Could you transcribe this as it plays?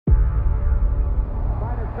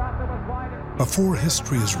Before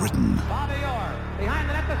history is written,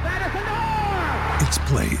 it's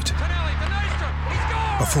played.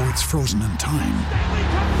 Before it's frozen in time,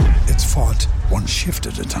 it's fought one shift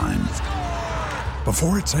at a time.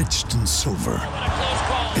 Before it's etched in silver,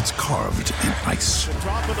 it's carved in ice.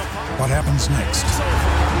 What happens next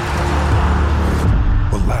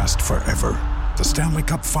will last forever. The Stanley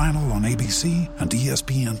Cup Final on ABC and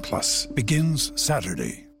ESPN Plus begins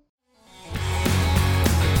Saturday.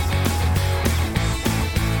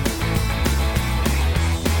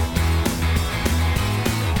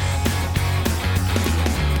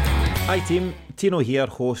 Hi team, Tino here,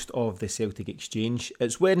 host of the Celtic Exchange.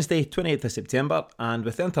 It's Wednesday, 28th of September, and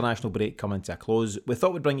with the international break coming to a close, we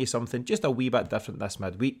thought we'd bring you something just a wee bit different this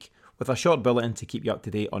midweek, with a short bulletin to keep you up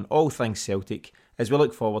to date on all things Celtic, as we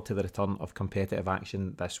look forward to the return of competitive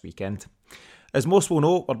action this weekend. As most will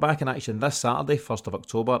know, we're back in action this Saturday, 1st of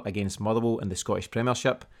October, against Motherwell in the Scottish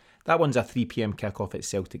Premiership. That one's a 3pm kick-off at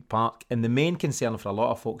Celtic Park, and the main concern for a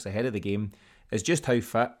lot of folks ahead of the game is just how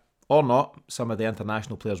fit, or not, some of the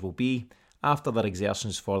international players will be after their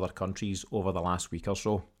exertions for their countries over the last week or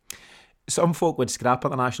so. Some folk would scrap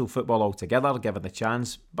international football altogether given the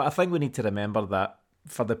chance, but I think we need to remember that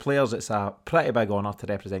for the players it's a pretty big honour to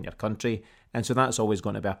represent your country, and so that's always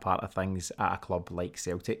going to be a part of things at a club like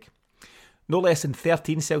Celtic. No less than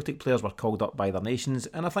 13 Celtic players were called up by their nations,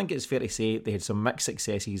 and I think it's fair to say they had some mixed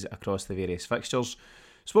successes across the various fixtures.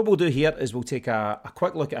 So what we'll do here is we'll take a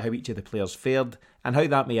quick look at how each of the players fared and how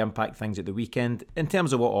that may impact things at the weekend in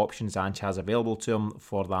terms of what options Ange has available to him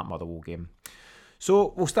for that Motherwell game.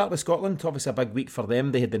 So we'll start with Scotland. Obviously a big week for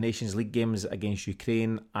them. They had the Nations League games against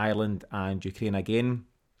Ukraine, Ireland and Ukraine again.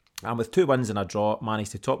 And with 2 wins and a draw,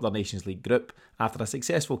 managed to top their Nations League group after a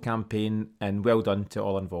successful campaign, and well done to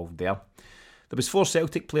all involved there. There was 4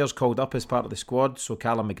 Celtic players called up as part of the squad, so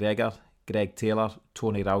Callum McGregor, Greg Taylor,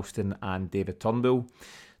 Tony Ralston and David Turnbull.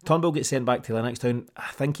 Turnbull gets sent back to Lennoxtown,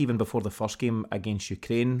 I think even before the first game against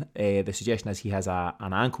Ukraine. The suggestion is he has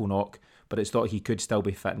an ankle knock, but it's thought he could still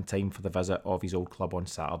be fit in time for the visit of his old club on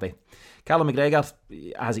Saturday. Callum McGregor,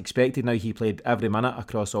 as expected now, he played every minute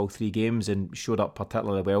across all 3 games and showed up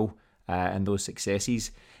particularly well in those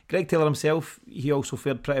successes. Greg Taylor himself, he also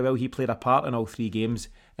fared pretty well. He played a part in all 3 games,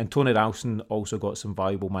 and Tony Ralston also got some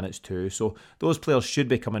valuable minutes too. So those players should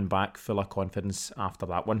be coming back full of confidence after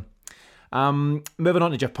that one. Moving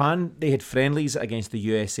on to Japan, they had friendlies against the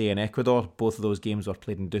USA and Ecuador. Both of those games were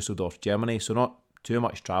played in Dusseldorf, Germany, so not too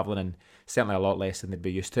much travelling and certainly a lot less than they'd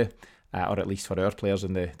be used to, or at least for our players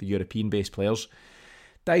and the European-based players.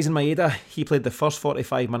 Daisen Maeda, he played the first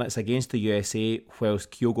 45 minutes against the USA,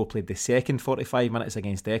 whilst Kyogo played the second 45 minutes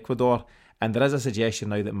against Ecuador, and there is a suggestion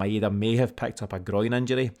now that Maeda may have picked up a groin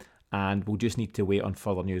injury, and we'll just need to wait on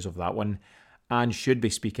further news of that one, and should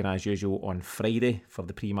be speaking as usual on Friday for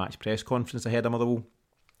the pre-match press conference ahead of Motherwell,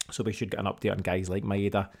 so we should get an update on guys like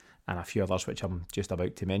Maeda and a few others which I'm just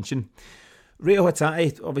about to mention. Reo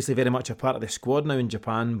Hatate, obviously very much a part of the squad now in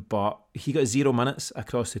Japan, but he got 0 minutes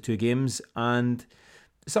across the 2 games, and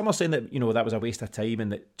some are saying that, that was a waste of time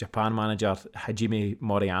and that Japan manager Hajime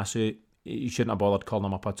Moriyasu, you shouldn't have bothered calling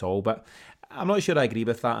him up at all. But I'm not sure I agree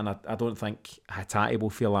with that, and I don't think Hatate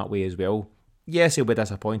will feel that way as well. Yes, he'll be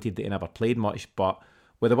disappointed that he never played much, but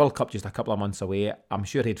with the World Cup just a couple of months away, I'm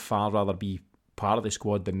sure he'd far rather be part of the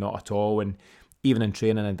squad than not at all. And even in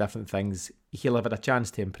training and different things, he'll have had a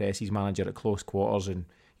chance to impress his manager at close quarters, and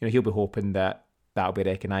he'll be hoping that that'll be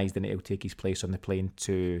recognised and he'll take his place on the plane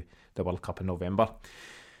to the World Cup in November.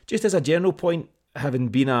 Just as a general point, having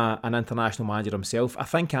been an international manager himself, I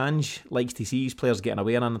think Ange likes to see his players getting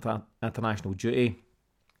away on international duty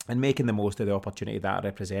and making the most of the opportunity that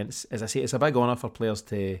represents. As I say, it's a big honour for players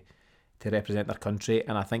to represent their country,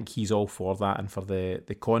 and I think he's all for that and for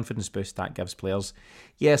the confidence boost that gives players.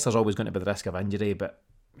 Yes, there's always going to be the risk of injury, but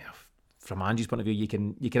from Ange's point of view, you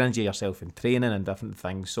can injure yourself in training and different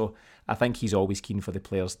things. So I think he's always keen for the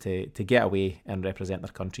players to get away and represent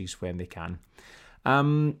their countries when they can.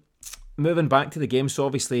 Moving back to the game, so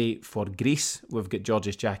obviously for Greece, we've got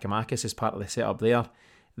Georgios Giacomakis as part of the setup there.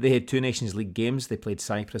 They had 2 Nations League games. They played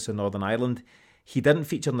Cyprus and Northern Ireland. He didn't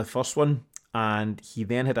feature in the first one, and he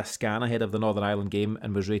then had a scan ahead of the Northern Ireland game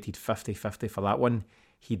and was rated 50-50 for that one.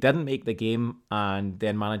 He didn't make the game, and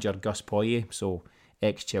then manager Gus Poyet, so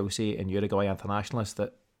ex-Chelsea and Uruguay internationalist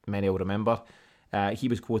that many will remember, he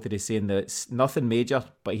was quoted as saying that it's nothing major,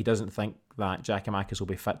 but he doesn't think that Giacomakis will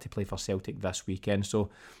be fit to play for Celtic this weekend. So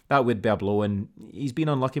that would be a blow, and he's been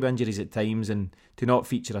unlucky with injuries at times, and to not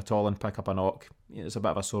feature at all and pick up a knock, it's a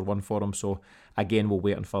bit of a sore one for him. So again, we'll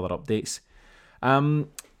wait on further updates.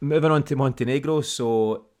 Moving on to Montenegro,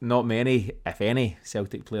 so not many, if any,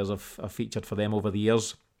 Celtic players have featured for them over the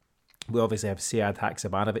years. We obviously have Sead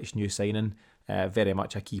Haksabanovic, new signing, very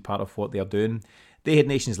much a key part of what they're doing. They had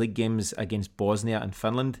Nations League games against Bosnia and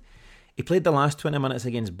Finland. He played the last 20 minutes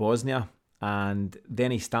against Bosnia, and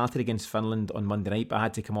then he started against Finland on Monday night, but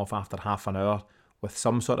had to come off after half an hour with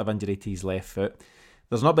some sort of injury to his left foot.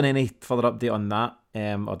 There's not been any further update on that,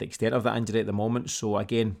 or the extent of that injury at the moment, so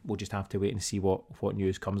again, we'll just have to wait and see what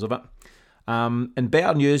news comes of it. In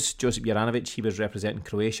better news, Josip Juranovic, he was representing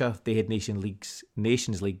Croatia. They had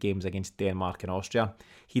Nations League games against Denmark and Austria.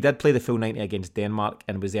 He did play the full 90 against Denmark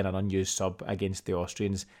and was then an unused sub against the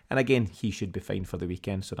Austrians. And again, he should be fine for the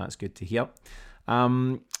weekend, so that's good to hear.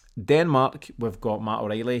 Denmark, we've got Matt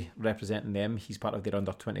O'Reilly representing them. He's part of their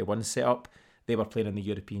under-21 setup. They were playing in the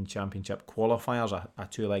European Championship qualifiers, a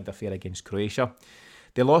two-legged affair against Croatia.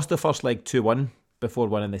 They lost the first leg 2-1 before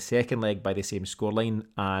winning the second leg by the same scoreline,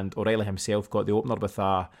 and O'Reilly himself got the opener with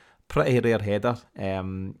a pretty rare header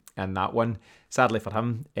in that one. Sadly for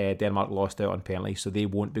him, Denmark lost out on penalties, so they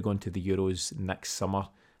won't be going to the Euros next summer,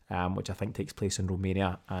 which I think takes place in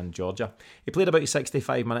Romania and Georgia. He played about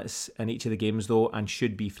 65 minutes in each of the games though, and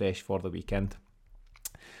should be fresh for the weekend.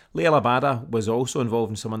 Leila Bada was also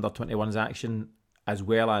involved in some under-21s action, as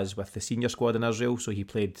well as with the senior squad in Israel, so he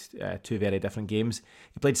played two very different games.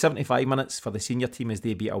 He played 75 minutes for the senior team as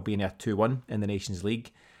they beat Albania 2-1 in the Nations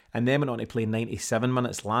League, and then went on to play 97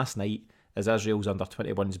 minutes last night as Israel's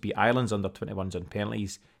under-21s beat Ireland's under-21s on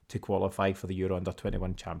penalties to qualify for the Euro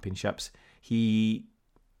under-21 Championships. He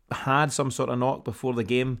had some sort of knock before the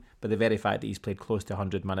game, but the very fact that he's played close to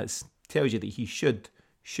 100 minutes tells you that he should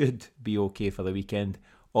be okay for the weekend,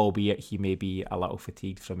 albeit he may be a little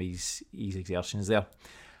fatigued from his exertions there.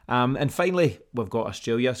 And finally, we've got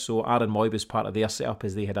Australia. So Aaron Moy was part of their setup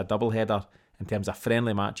as they had a doubleheader in terms of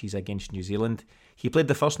friendly matches against New Zealand. He played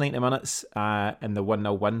the first 90 minutes in the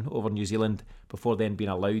 1-0 win over New Zealand before then being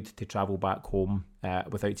allowed to travel back home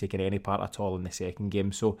without taking any part at all in the second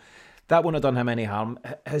game. So that wouldn't have done him any harm.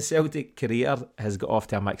 His Celtic career has got off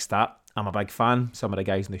to a mixed start. I'm a big fan. Some of the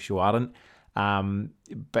guys on the show aren't.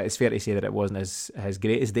 But it's fair to say that it wasn't his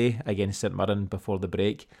greatest day against St Mirren before the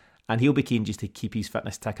break, and he'll be keen just to keep his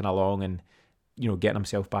fitness ticking along and getting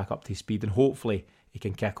himself back up to speed, and hopefully he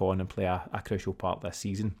can kick on and play a crucial part this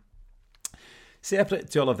season.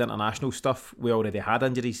 Separate to all of the international stuff, we already had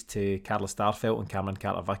injuries to Carla Starfelt and Cameron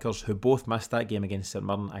Carter-Vickers, who both missed that game against St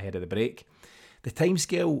Mirren ahead of the break. The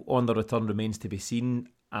timescale on the return remains to be seen,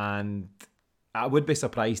 and I would be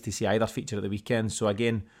surprised to see either feature at the weekend, so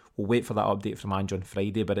again, we'll wait for that update from Ange on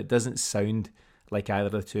Friday, but it doesn't sound like either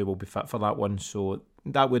of the two will be fit for that one, so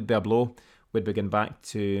that would be a blow. We'd be going back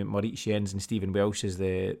to Maurice Jens and Stephen Welsh as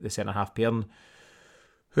the centre-half pairing,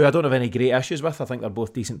 who I don't have any great issues with. I think they're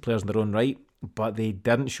both decent players in their own right, but they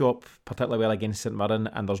didn't show up particularly well against St Mirren,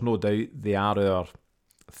 and there's no doubt they are our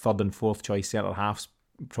third and fourth choice centre-halves,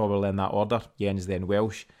 probably in that order, Jens then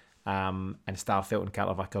Welsh. And Starfelt and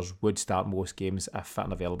Carter-Vickers would start most games if fit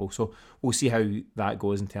and available. So we'll see how that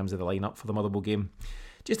goes in terms of the lineup for the Motherwell game.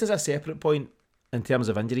 Just as a separate point, in terms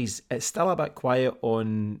of injuries, it's still a bit quiet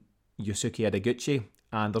on Yusuke Ideguchi,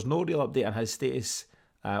 and there's no real update on his status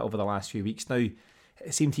over the last few weeks now.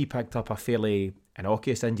 It seemed he picked up a fairly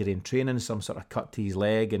innocuous injury in training, some sort of cut to his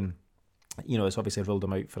leg, and it's obviously ruled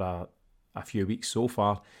him out for a few weeks so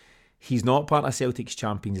far. He's not part of Celtic's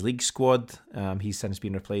Champions League squad. He's since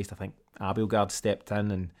been replaced. I think Abelgard stepped in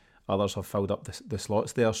and others have filled up the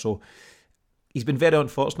slots there. So he's been very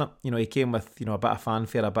unfortunate. He came with a bit of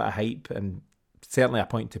fanfare, a bit of hype, and certainly a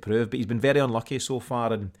point to prove. But he's been very unlucky so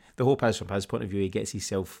far, and the hope is from his point of view he gets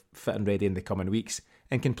himself fit and ready in the coming weeks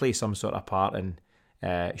and can play some sort of part and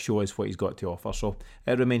show us what he's got to offer. So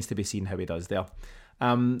it remains to be seen how he does there.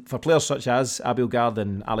 For players such as Abelgard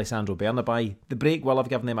and Alessandro Bernabai, the break will have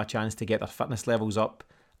given them a chance to get their fitness levels up,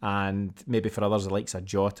 and maybe for others the likes of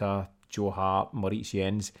Jota, Joe Hart, Maurice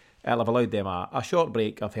Jens, it'll have allowed them a short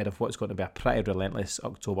break ahead of what's going to be a pretty relentless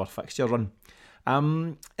October fixture run.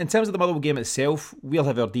 In terms of the Motherwell game itself, we'll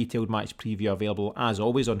have our detailed match preview available as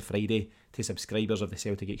always on Friday to subscribers of the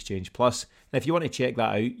Celtic Exchange Plus, and if you want to check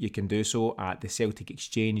that out you can do so at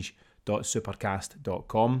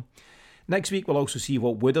thecelticexchange.supercast.com. Next week we'll also see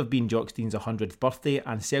what would have been Jock Stein's 100th birthday,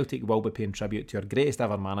 and Celtic will be paying tribute to our greatest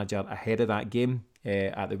ever manager ahead of that game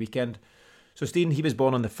at the weekend. So Stein, he was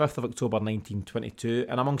born on the 5th of October 1922,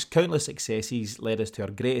 and amongst countless successes led us to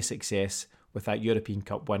our greatest success with that European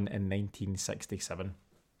Cup win in 1967.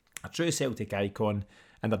 A true Celtic icon,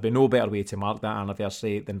 and there'd be no better way to mark that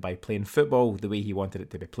anniversary than by playing football the way he wanted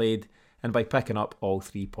it to be played, and by picking up all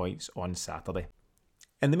 3 points on Saturday.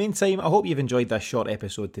 In the meantime, I hope you've enjoyed this short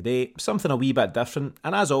episode today, something a wee bit different,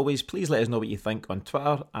 and as always, please let us know what you think on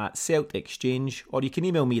Twitter at Celtic Exchange, or you can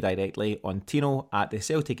email me directly on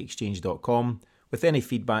tino@thecelticexchange.com with any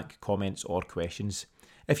feedback, comments or questions.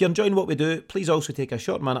 If you're enjoying what we do, please also take a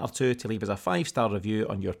short minute or two to leave us a 5-star review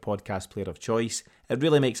on your podcast player of choice. It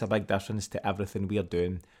really makes a big difference to everything we're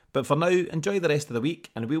doing. But for now, enjoy the rest of the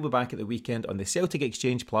week, and we'll be back at the weekend on the Celtic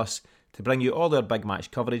Exchange Plus to bring you all our big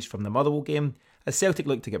match coverage from the Motherwell game, as Celtic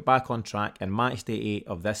look to get back on track in match day 8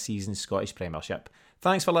 of this season's Scottish Premiership.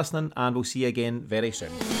 Thanks for listening, and we'll see you again very soon.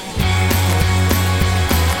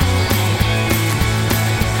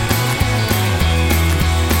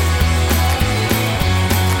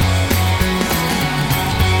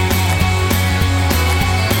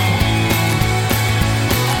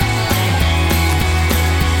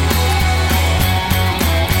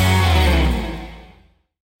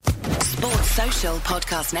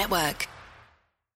 Podcast Network.